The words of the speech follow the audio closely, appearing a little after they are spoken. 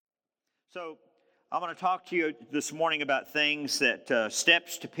So I want to talk to you this morning about things that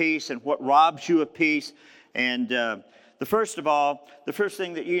steps to peace and what robs you of peace. And the first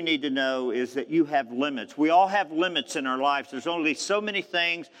thing that you need to know is that you have limits. We all have limits in our lives. There's only so many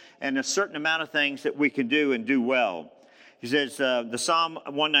things and a certain amount of things that we can do and do well. He says, the Psalm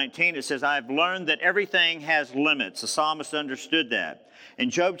 119, it says, I've learned that everything has limits. The psalmist understood that. In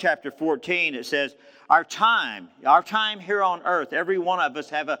Job chapter 14, it says, our time here on earth, every one of us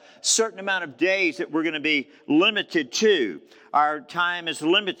have a certain amount of days that we're going to be limited to. Our time is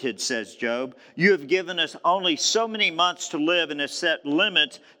limited, says Job. You have given us only so many months to live and have set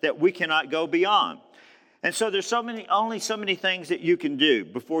limits that we cannot go beyond. And so there's only so many things that you can do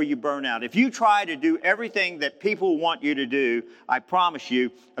before you burn out. If you try to do everything that people want you to do, I promise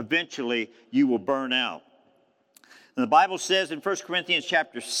you, eventually you will burn out. And the Bible says in 1 Corinthians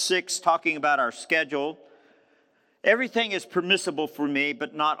chapter 6, talking about our schedule, everything is permissible for me,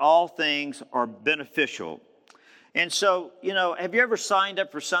 but not all things are beneficial. And so, have you ever signed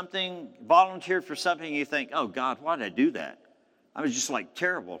up for something, volunteered for something, and you think, oh God, why did I do that? I was just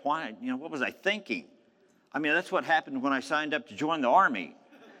terrible. Why, what was I thinking? That's what happened when I signed up to join the Army.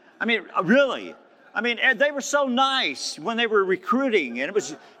 Really. They were so nice when they were recruiting, and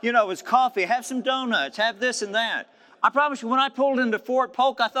it was coffee, have some donuts, have this and that. I promise you, when I pulled into Fort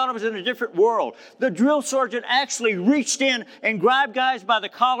Polk, I thought I was in a different world. The drill sergeant actually reached in and grabbed guys by the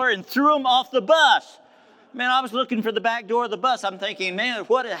collar and threw them off the bus. I was looking for the back door of the bus. I'm thinking, man,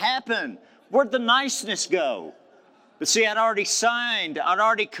 what had happened? Where'd the niceness go? But see, I'd already signed. I'd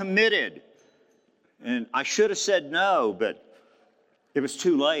already committed. And I should have said no, but it was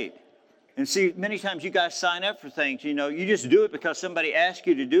too late. And see, many times you guys sign up for things, you just do it because somebody asked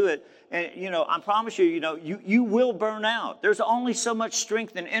you to do it. And, I promise you, you will burn out. There's only so much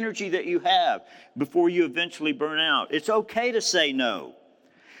strength and energy that you have before you eventually burn out. It's okay to say no.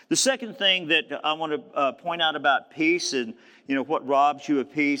 The second thing that I want to point out about peace and, what robs you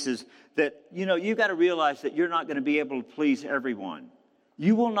of peace is that, you've got to realize that you're not going to be able to please everyone.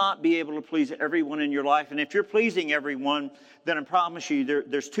 You will not be able to please everyone in your life. And if you're pleasing everyone, then I promise you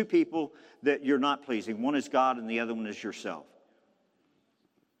there's two people that you're not pleasing. One is God and the other one is yourself.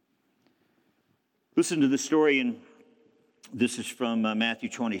 Listen to the story, and this is from Matthew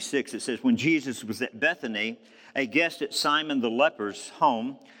 26. It says, when Jesus was at Bethany, a guest at Simon the leper's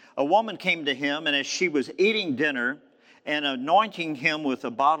home, a woman came to him, and as she was eating dinner and anointing him with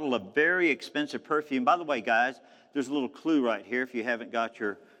a bottle of very expensive perfume. By the way, guys, there's a little clue right here if you haven't got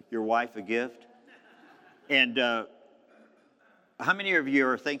your wife a gift. And how many of you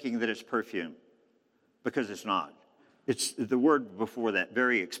are thinking that it's perfume? Because it's not. It's the word before that,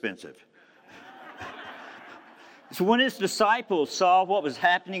 very expensive. So when his disciples saw what was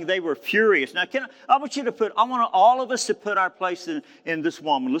happening, they were furious. Now, I want all of us to put our place in this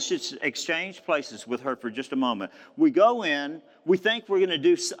woman. Let's just exchange places with her for just a moment. We go in, we think we're going to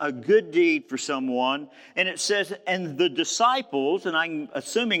do a good deed for someone, and it says, and the disciples, and I'm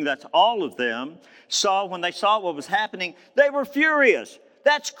assuming that's all of them, when they saw what was happening, they were furious.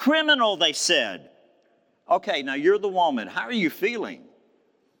 That's criminal, they said. Okay, now you're the woman. How are you feeling?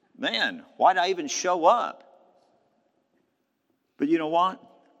 Man, why'd I even show up? But you know what?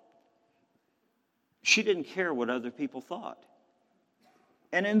 She didn't care what other people thought.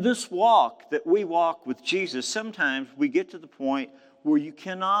 And in this walk that we walk with Jesus, sometimes we get to the point where you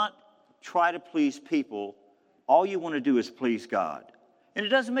cannot try to please people. All you want to do is please God. And it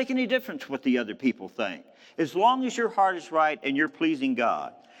doesn't make any difference what the other people think, as long as your heart is right and you're pleasing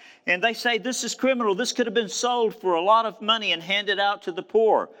God. And they say, this is criminal. This could have been sold for a lot of money and handed out to the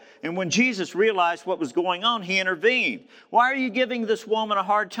poor. And when Jesus realized what was going on, he intervened. Why are you giving this woman a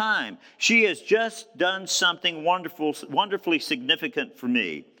hard time? She has just done something wonderfully significant for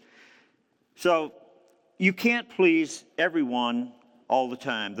me. So you can't please everyone all the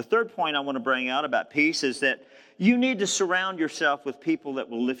time. The third point I want to bring out about peace is that you need to surround yourself with people that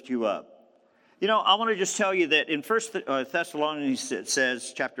will lift you up. I want to just tell you that in 1 Thessalonians, it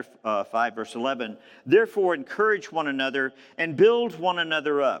says, chapter 5, verse 11, therefore encourage one another and build one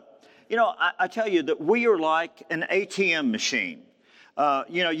another up. I tell you that we are like an ATM machine.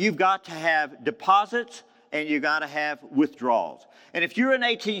 You've got to have deposits and you've got to have withdrawals. And if you're an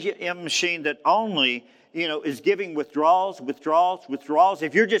ATM machine that only, is giving withdrawals,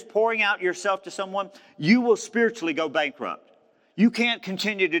 if you're just pouring out yourself to someone, you will spiritually go bankrupt. You can't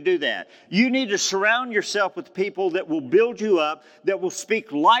continue to do that. You need to surround yourself with people that will build you up, that will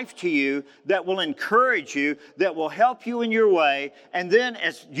speak life to you, that will encourage you, that will help you in your way. And then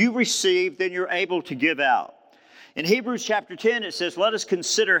as you receive, then you're able to give out. In Hebrews chapter 10, it says, let us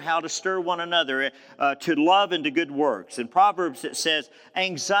consider how to stir one another to love and to good works. In Proverbs, it says,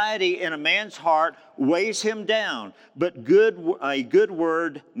 anxiety in a man's heart weighs him down, but a good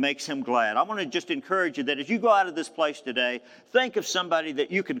word makes him glad. I want to just encourage you that as you go out of this place today, think of somebody that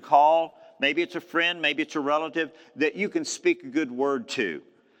you can call. Maybe it's a friend, maybe it's a relative, that you can speak a good word to.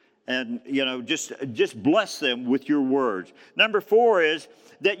 And, just bless them with your words. Number 4 is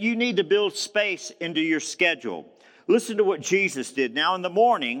that you need to build space into your schedule. Listen to what Jesus did. Now in the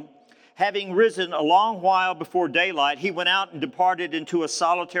morning, having risen a long while before daylight, he went out and departed into a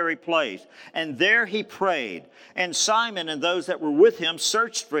solitary place. And there he prayed. And Simon and those that were with him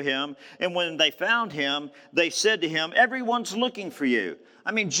searched for him. And when they found him, they said to him, everyone's looking for you.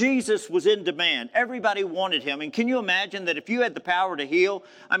 I mean, Jesus was in demand. Everybody wanted him. And can you imagine that if you had the power to heal,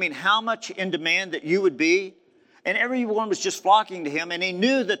 how much in demand that you would be? And everyone was just flocking to him. And he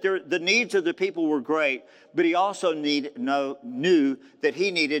knew that the needs of the people were great. But he also knew that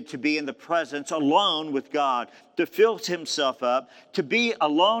he needed to be in the presence alone with God, to fill himself up, to be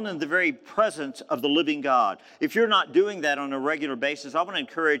alone in the very presence of the living God. If you're not doing that on a regular basis, I want to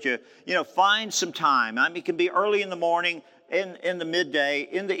encourage you, find some time. It can be early in the morning, in the midday,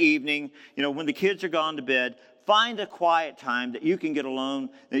 in the evening, when the kids are gone to bed. Find a quiet time that you can get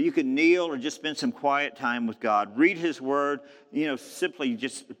alone, that you can kneel or just spend some quiet time with God. Read his word, simply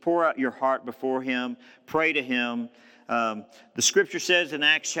just pour out your heart before him, pray to him. The scripture says in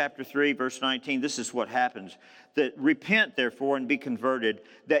Acts chapter 3, verse 19, this is what happens. That repent, therefore, and be converted,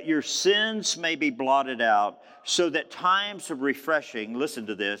 that your sins may be blotted out, so that times of refreshing, listen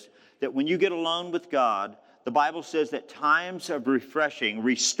to this, that when you get alone with God, the Bible says that times of refreshing,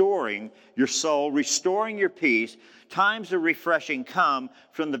 restoring your soul, restoring your peace, times of refreshing come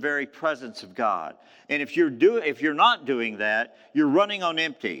from the very presence of God. And if you're not doing that, you're running on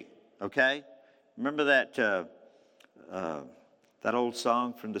empty. Okay? Remember that old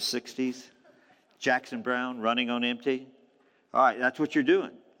song from the 60s? Jackson Browne, Running on Empty? All right, that's what you're doing.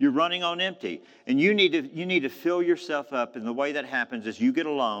 You're running on empty. And you need to fill yourself up. And the way that happens is you get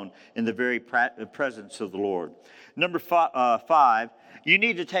alone in the very presence of the Lord. Number 5, you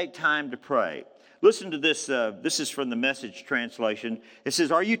need to take time to pray. Listen to this. This is from the Message translation. It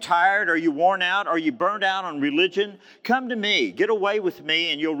says, are you tired? Are you worn out? Are you burned out on religion? Come to me. Get away with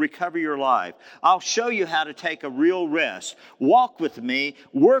me and you'll recover your life. I'll show you how to take a real rest. Walk with me.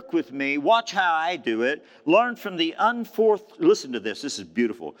 Work with me. Watch how I do it. Learn from the listen to this. This is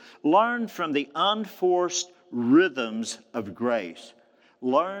beautiful. Learn from the unforced rhythms of grace.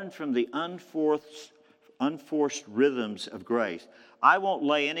 Learn from the unforced rhythms of grace. I won't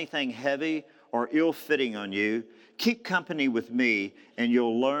lay anything heavy or ill-fitting on you. Keep company with me, and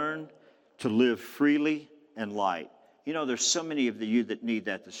you'll learn to live freely and light. There's so many of you that need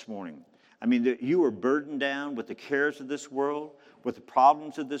that this morning. You are burdened down with the cares of this world, with the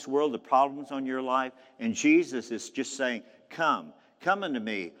problems of this world, the problems on your life, and Jesus is just saying, come unto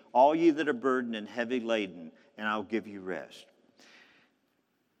me, all you that are burdened and heavy laden, and I'll give you rest.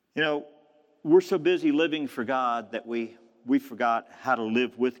 We're so busy living for God that we forgot how to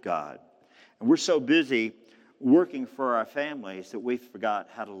live with God. And we're so busy working for our families that we forgot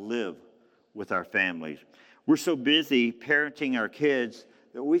how to live with our families. We're so busy parenting our kids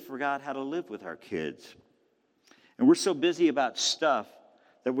that we forgot how to live with our kids. And we're so busy about stuff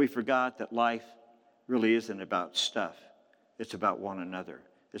that we forgot that life really isn't about stuff. It's about one another.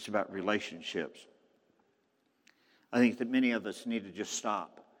 It's about relationships. I think that many of us need to just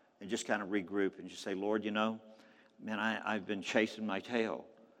stop and just kind of regroup and just say, Lord, I've been chasing my tail.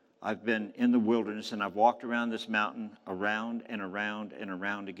 I've been in the wilderness and I've walked around this mountain around and around and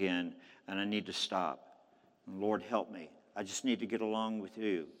around again, and I need to stop. And Lord, help me. I just need to get along with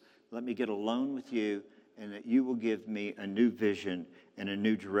you. Let me get alone with you, and that you will give me a new vision and a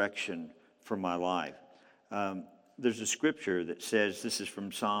new direction for my life. There's a scripture that says, this is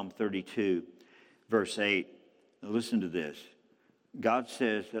from Psalm 32, verse 8. Now listen to this. God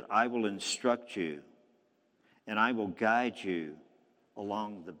says that I will instruct you and I will guide you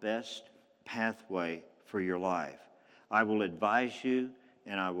along the best pathway for your life. I will advise you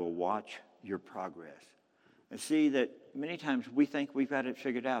and I will watch your progress. And see that many times we think we've got it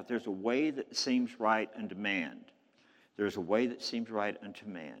figured out. There's a way that seems right unto man. There's a way that seems right unto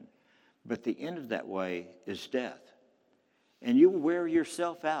man. But the end of that way is death. And you will wear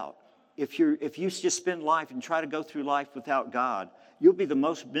yourself out. If you just spend life and try to go through life without God, you'll be the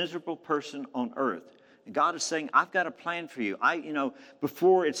most miserable person on earth. And God is saying, I've got a plan for you.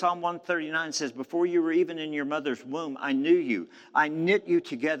 Before, in Psalm 139 says, before you were even in your mother's womb, I knew you. I knit you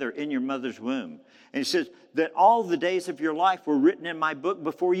together in your mother's womb. And it says that all the days of your life were written in my book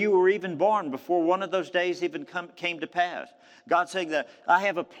before you were even born, before one of those days even came to pass. God's saying that I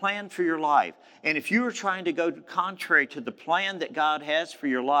have a plan for your life. And if you are trying to go contrary to the plan that God has for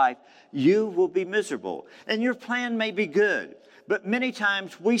your life, you will be miserable. And your plan may be good. But many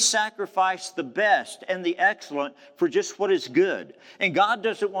times we sacrifice the best and the excellent for just what is good. And God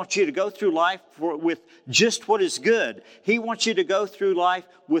doesn't want you to go through life with just what is good. He wants you to go through life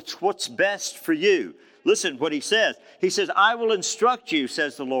with what's best for you. Listen what he says. He says, I will instruct you,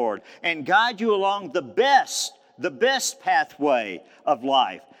 says the Lord, and guide you along the best pathway of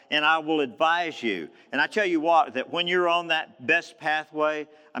life. And I will advise you. And I tell you what, that when you're on that best pathway,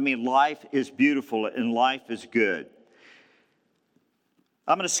 life is beautiful and life is good.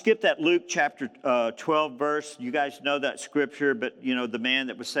 I'm going to skip that Luke chapter 12 verse. You guys know that scripture, but the man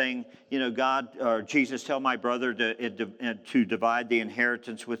that was saying, God or Jesus, tell my brother to divide the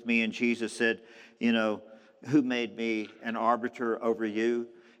inheritance with me. And Jesus said, who made me an arbiter over you?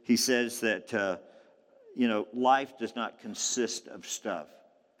 He says that, life does not consist of stuff.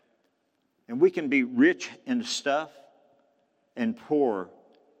 And we can be rich in stuff and poor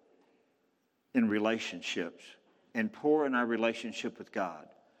in relationships. And poor in our relationship with God.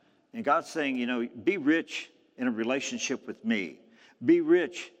 And God's saying, be rich in a relationship with me. Be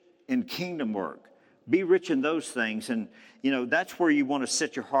rich in kingdom work. Be rich in those things. And, that's where you want to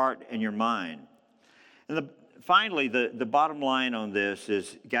set your heart and your mind. And finally, the bottom line on this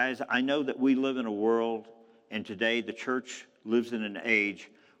is, guys, I know that we live in a world, and today the church lives in an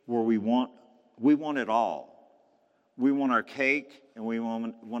age where we want it all. We want our cake, and we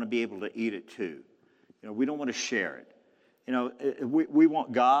want to be able to eat it too. We don't want to share it. We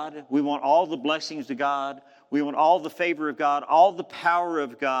want God. We want all the blessings of God. We want all the favor of God, all the power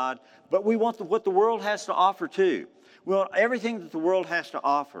of God. But we want what the world has to offer too. We want everything that the world has to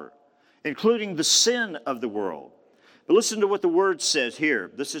offer, including the sin of the world. But listen to what the Word says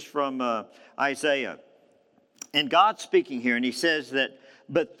here. This is from Isaiah. And God's speaking here, and he says that,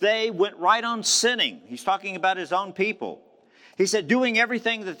 but they went right on sinning. He's talking about his own people. He said, doing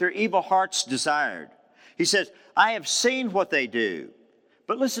everything that their evil hearts desired. He says, I have seen what they do.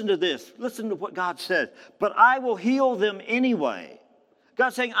 But listen to this. Listen to what God says. But I will heal them anyway.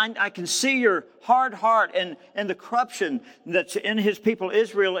 God's saying, I can see your hard heart and the corruption that's in his people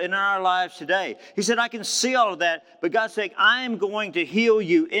Israel in our lives today. He said, I can see all of that. But God's saying, I am going to heal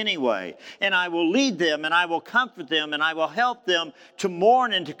you anyway. And I will lead them, and I will comfort them, and I will help them to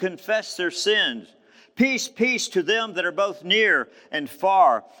mourn and to confess their sins. Peace, peace to them that are both near and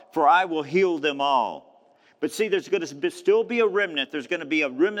far, for I will heal them all. But see, there's going to still be a remnant. There's going to be a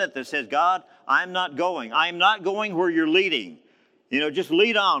remnant that says, God, I'm not going. I'm not going where you're leading. Just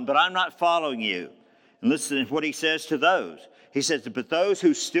lead on, but I'm not following you. And listen to what he says to those. He says, but those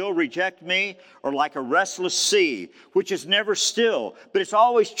who still reject me are like a restless sea, which is never still, but it's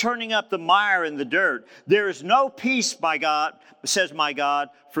always churning up the mire and the dirt. There is no peace, my God, says my God,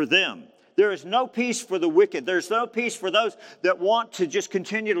 for them. There is no peace for the wicked. There's no peace for those that want to just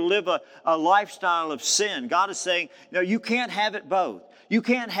continue to live a lifestyle of sin. God is saying, you can't have it both. You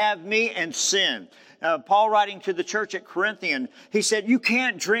can't have me and sin. Paul writing to the church at Corinthian, he said, you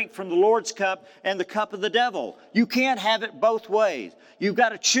can't drink from the Lord's cup and the cup of the devil. You can't have it both ways. You've got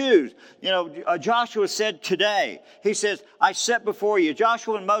to choose. Joshua said today, he says, I set before you.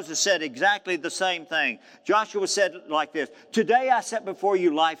 Joshua and Moses said exactly the same thing. Joshua said like this, today I set before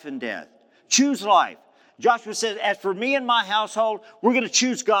you life and death. Choose life. Joshua says, as for me and my household, we're going to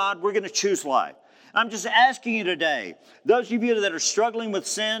choose God. We're going to choose life. I'm just asking you today, those of you that are struggling with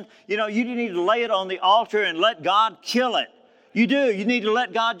sin, you need to lay it on the altar and let God kill it. You do. You need to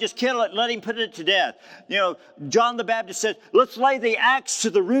let God just kill it. Let him put it to death. John the Baptist said, let's lay the axe to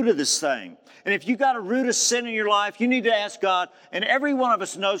the root of this thing. And if you've got a root of sin in your life, you need to ask God. And every one of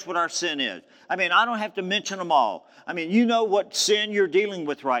us knows what our sin is. I don't have to mention them all. You know what sin you're dealing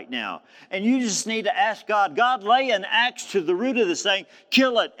with right now. And you just need to ask God, God, lay an axe to the root of this thing,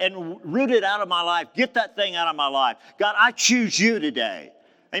 kill it, and root it out of my life. Get that thing out of my life. God, I choose you today.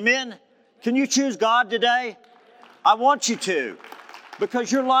 Amen? Can you choose God today? I want you to.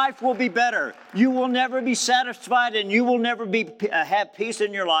 Because your life will be better. You will never be satisfied, and you will never have peace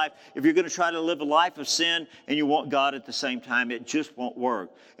in your life if you're going to try to live a life of sin and you want God at the same time. It just won't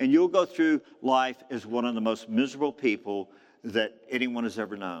work. And you'll go through life as one of the most miserable people that anyone has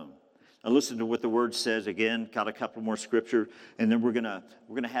ever known. Now listen to what the Word says again. Got a couple more scripture, and then we're gonna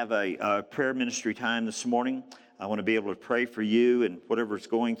have a prayer ministry time this morning. I want to be able to pray for you and whatever's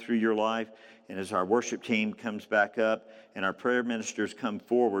going through your life. And as our worship team comes back up and our prayer ministers come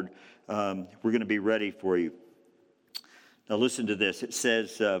forward, we're going to be ready for you. Now listen to this. It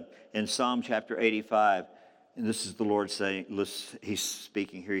says in Psalm chapter 85, and this is the Lord saying, he's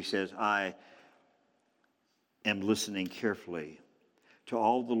speaking here. He says, I am listening carefully to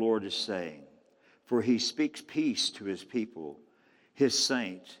all the Lord is saying, for he speaks peace to his people, his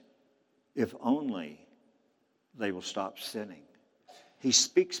saints, if only they will stop sinning. He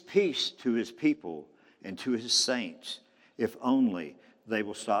speaks peace to his people and to his saints, if only they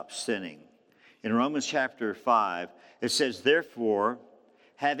will stop sinning. In Romans chapter 5, it says, therefore,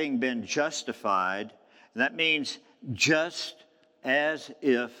 having been justified, and that means just as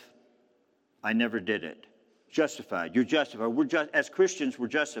if I never did it. Justified. You're justified. As Christians, we're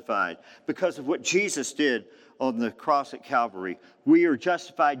justified because of what Jesus did on the cross at Calvary. We are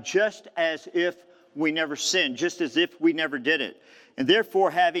justified just as if we never sinned, just as if we never did it. And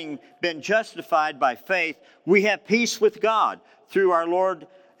therefore, having been justified by faith, we have peace with God through our Lord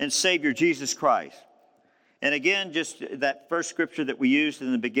and Savior, Jesus Christ. And again, just that first scripture that we used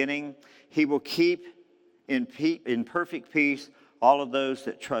in the beginning, he will keep in perfect peace all of those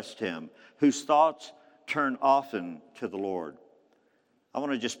that trust him, whose thoughts turn often to the Lord. I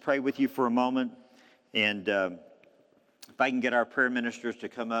want to just pray with you for a moment, and if I can get our prayer ministers to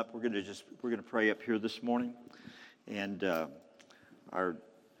come up, we're going to pray up here this morning, and all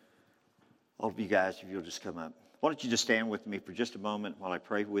of you guys, if you'll just come up. Why don't you just stand with me for just a moment while I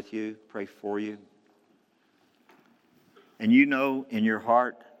pray with you, pray for you. And you know in your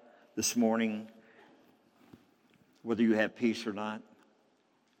heart this morning whether you have peace or not.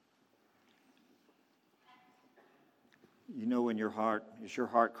 You know in your heart, is your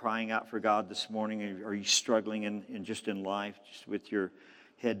heart crying out for God this morning? Are you struggling in life, just with your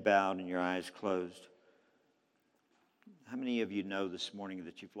head bowed and your eyes closed? How many of you know this morning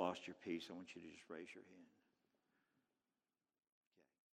that you've lost your peace? I want you to just raise your hand.